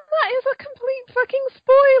 John, that is a complete fucking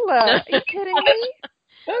spoiler. Are you kidding me?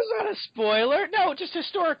 That's not a spoiler. No, just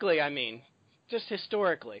historically, I mean. Just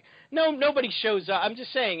historically. No, nobody shows up. I'm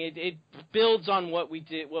just saying it builds on what we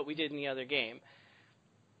did in the other game.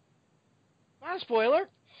 Not a spoiler.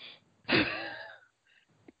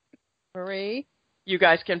 Marie? You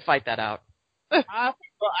guys can fight that out. Well,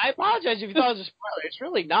 I apologize if you thought it was a spoiler. It's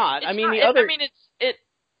really not. The other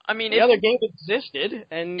game existed,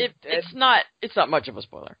 and it's not much of a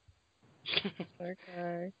spoiler.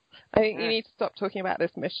 Okay. I think you need to stop talking about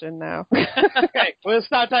this mission now. Okay, we'll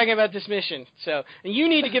stop talking about this mission. So, and you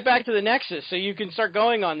need to get back to the Nexus so you can start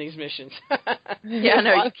going on these missions. Yeah,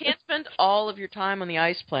 no, you can't spend all of your time on the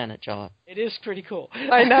ice planet, John. It is pretty cool.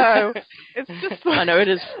 I know. It's just I know it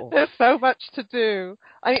is cool. There's so much to do.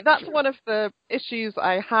 I mean, that's one of the issues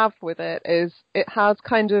I have with it, is it has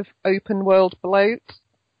kind of open world bloat.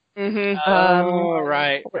 Mm-hmm.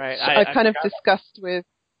 Right. I kind of discussed with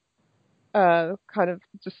I've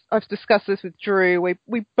discussed this with Drew.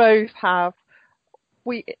 We both have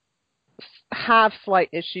slight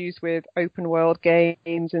issues with open world games,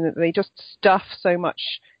 in that they just stuff so much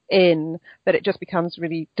in that it just becomes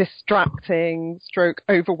really distracting,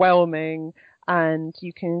 overwhelming, and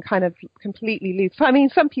you can kind of completely lose. I mean,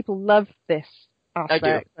 some people love this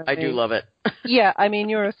aspect. I do love it. Yeah, I mean,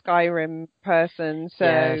 you're a Skyrim person, so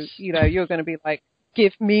yes. You're going to be like,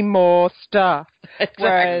 give me more stuff.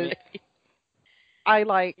 Exactly. I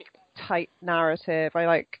like tight narrative. I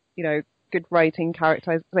like, good writing,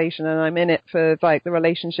 characterization, and I'm in it for like the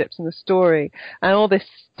relationships and the story. And all this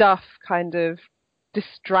stuff kind of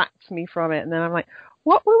distracts me from it. And then I'm like,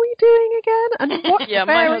 what were we doing again? And what? Yeah,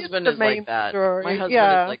 my husband is like that. Story? My husband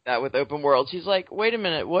is like that with open worlds. He's like, wait a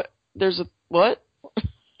minute, what? There's a what?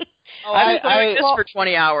 Oh, I've been doing this for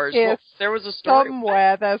 20 hours. Well, there was a story.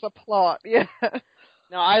 Somewhere there's a plot. Yeah.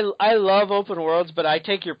 No, I love open worlds, but I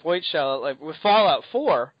take your point, Shell. Like with Fallout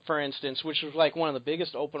 4, for instance, which was like one of the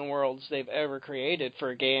biggest open worlds they've ever created for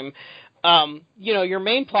a game. Your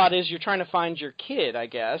main plot is you're trying to find your kid, I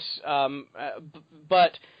guess.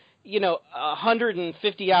 But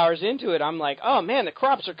 150 hours into it, I'm like, oh man, the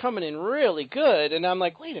crops are coming in really good, and I'm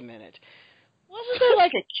like, wait a minute. Wasn't there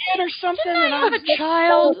like a kid or something? Didn't I have a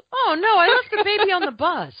child? Oh no, I left the baby on the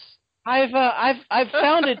bus. I've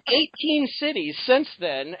founded 18 cities since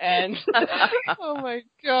then, and oh my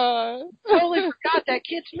god, totally forgot that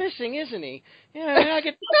kid's missing, isn't he? Yeah, I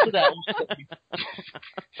get to that one.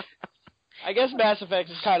 I guess Mass Effect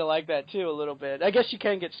is kind of like that too, a little bit. I guess you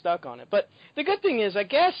can get stuck on it, but the good thing is, I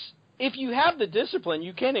guess if you have the discipline,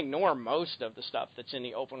 you can ignore most of the stuff that's in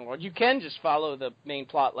the open world. You can just follow the main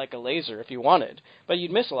plot like a laser if you wanted, but you'd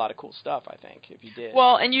miss a lot of cool stuff, I think, if you did.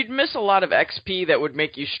 Well, and you'd miss a lot of XP that would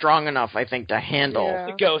make you strong enough, I think, to handle. Yeah.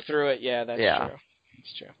 To go through it, yeah, that's true.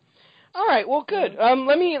 That's true. All right, well, good.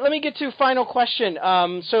 Let me get to final question.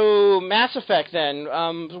 So Mass Effect, then.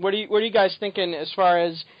 What are you guys thinking as far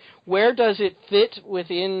as where does it fit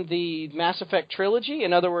within the Mass Effect trilogy?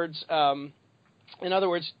 In other words,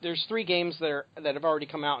 there's 3 games that have already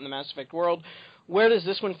come out in the Mass Effect world. Where does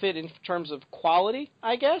this one fit in terms of quality,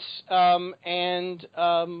 I guess? I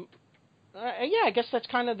guess that's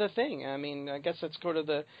kind of the thing. I mean, I guess that's sort of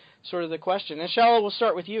the question. And Shala, we'll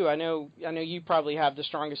start with you. I know you probably have the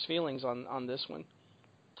strongest feelings on this one.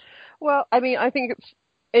 Well, I mean, I think it's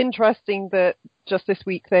interesting that just this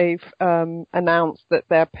week they've announced that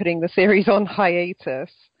they're putting the series on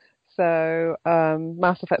hiatus. So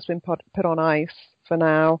Mass Effect's been put on ice for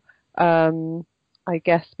now, I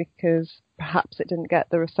guess because perhaps it didn't get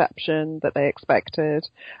the reception that they expected.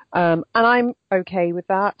 And I'm okay with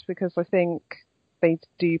that because I think they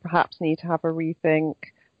do perhaps need to have a rethink.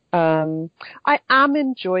 I am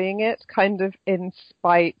enjoying it kind of in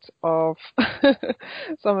spite of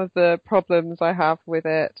some of the problems I have with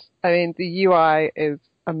it. I mean, the UI is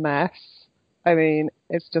a mess. I mean,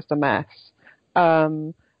 it's just a mess.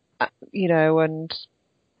 And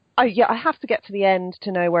I have to get to the end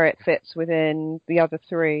to know where it fits within the other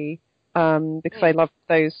 3, because I love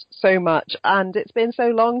those so much. And it's been so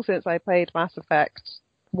long since I played Mass Effect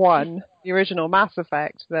 1, the original Mass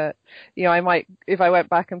Effect, that, I might, if I went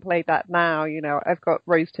back and played that now, I've got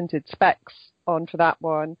rose-tinted specs on for that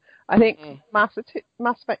one. I think Mass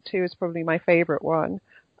Effect 2 is probably my favorite one.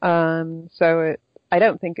 So I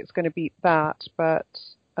don't think it's going to beat that, but,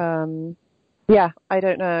 I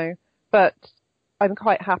don't know. But I'm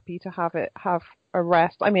quite happy to have a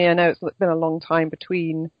rest. I mean, I know it's been a long time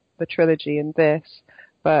between the trilogy and this,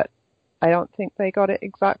 but I don't think they got it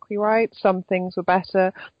exactly right. Some things were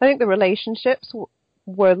better. I think the relationships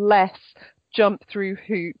were less jump through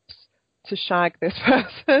hoops to shag this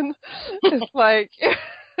person. It's like,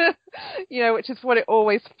 which is what it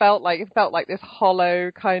always felt like. It felt like this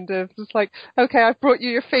hollow kind of, just like, okay, I've brought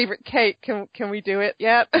you your favorite cake. Can we do it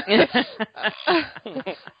yet?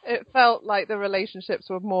 It felt like the relationships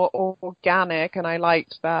were more organic, and I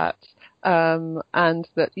liked that. And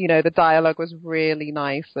that, the dialogue was really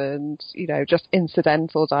nice, and, just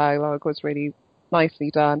incidental dialogue was really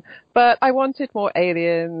nicely done. But I wanted more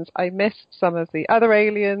aliens. I missed some of the other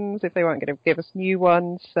aliens if they weren't going to give us new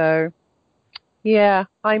ones. So, yeah,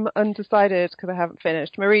 I'm undecided because I haven't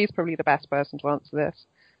finished. Marie's probably the best person to answer this.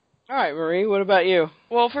 All right, Marie, what about you?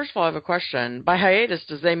 Well, first of all, I have a question. By hiatus,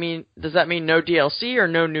 does that mean no DLC or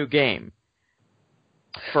no new game?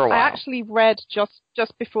 For a while. I actually read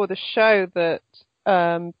just before the show that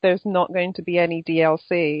there's not going to be any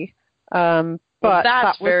DLC. But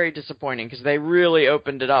that's very disappointing because they really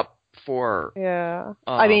opened it up for. Yeah,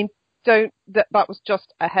 I mean, that was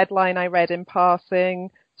just a headline I read in passing.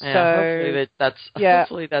 Yeah, so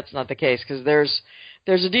hopefully that's not the case because there's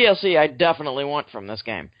a DLC I definitely want from this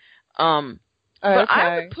game. But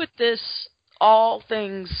I would put this, all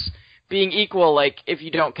things being equal, like if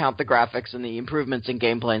you don't count the graphics and the improvements in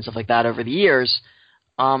gameplay and stuff like that over the years,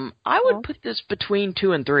 I would put this between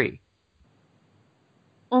 2 and 3.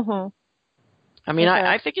 Mhm. I mean,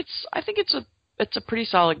 I think it's a pretty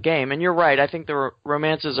solid game, and you're right. I think the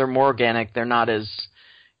romances are more organic. They're not as,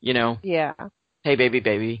 yeah, hey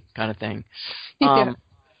baby kind of thing. Yeah.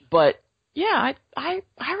 But Yeah, I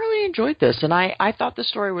really enjoyed this, and I thought the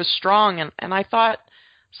story was strong, and I thought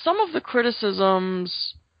some of the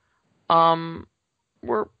criticisms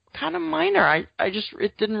were kind of minor.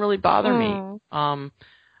 It didn't really bother me.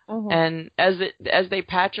 And as they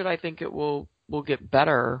patch it, I think it will get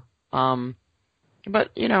better.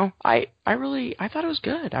 But you know, I thought it was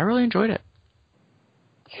good. I really enjoyed it.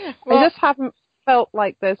 Yeah, I just haven't felt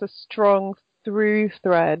like there's a strong through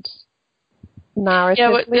thread narratively.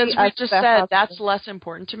 Yeah, but as we just said, has that's less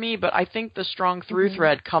important to me. But I think the strong through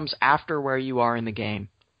thread comes after where you are in the game.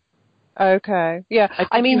 Okay. Yeah.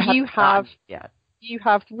 I mean, you have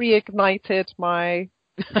reignited my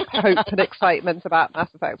hope and excitement about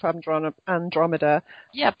Mass Effect Andromeda.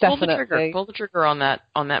 Yeah, definitely. Pull the trigger on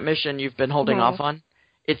that mission you've been holding off on.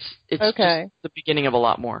 It's okay. Just the beginning of a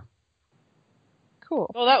lot more. Cool.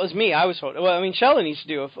 Well, that was me. I was holding. Well, I mean, Shelley needs to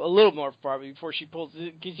do a little more probably before she pulls.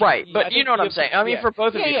 Right, but you know what I'm saying. I mean, for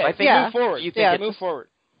both of you, I think move forward. You think move forward.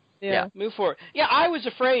 Yeah, move forward. Yeah, I was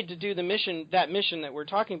afraid to do that mission that we're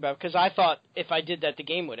talking about, because I thought if I did that, the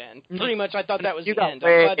game would end. Pretty much, I thought that was the end.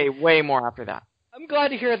 Way more after that. I'm glad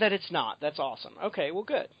to hear that it's not. That's awesome. Okay, well,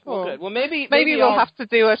 good. Cool. Well, good. Well, maybe we'll have to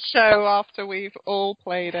do a show after we've all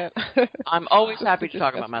played it. I'm always happy to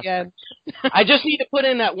talk about Mass Effect. I just need to put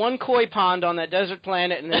in that one koi pond on that desert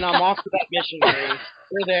planet, and then I'm off to that mission.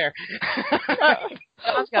 We're there.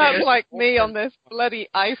 That's like me on this bloody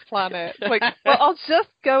ice planet. It's like, well, I'll just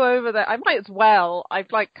go over there. I might as well. I've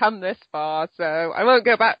come this far, so I won't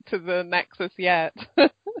go back to the Nexus yet.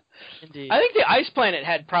 Indeed. I think the ice planet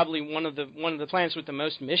had probably one of the planets with the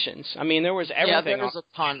most missions. I mean, there was everything. Yeah, there was a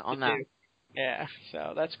ton on that. Yeah,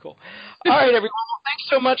 so that's cool. All right, everyone. Thanks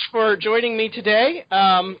so much for joining me today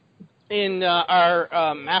in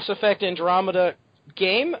our Mass Effect Andromeda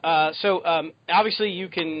game. So obviously you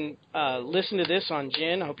can listen to this on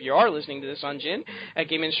Jin. I hope you are listening to this on Jin at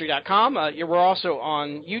GameIndustry.com. We're also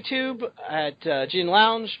on YouTube at Jin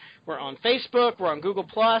Lounge. We're on Facebook. We're on Google+.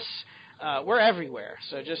 We're everywhere.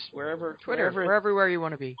 So just wherever... Twitter. We're everywhere you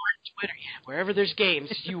want to be. Twitter, yeah. Wherever there's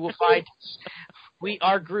games, you will find us. We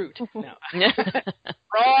are Groot. No.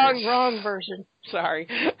 Wrong version. Sorry.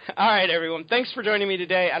 All right, everyone. Thanks for joining me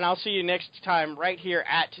today, and I'll see you next time right here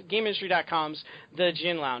at GameIndustry.com's The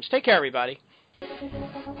Jin Lounge. Take care, everybody.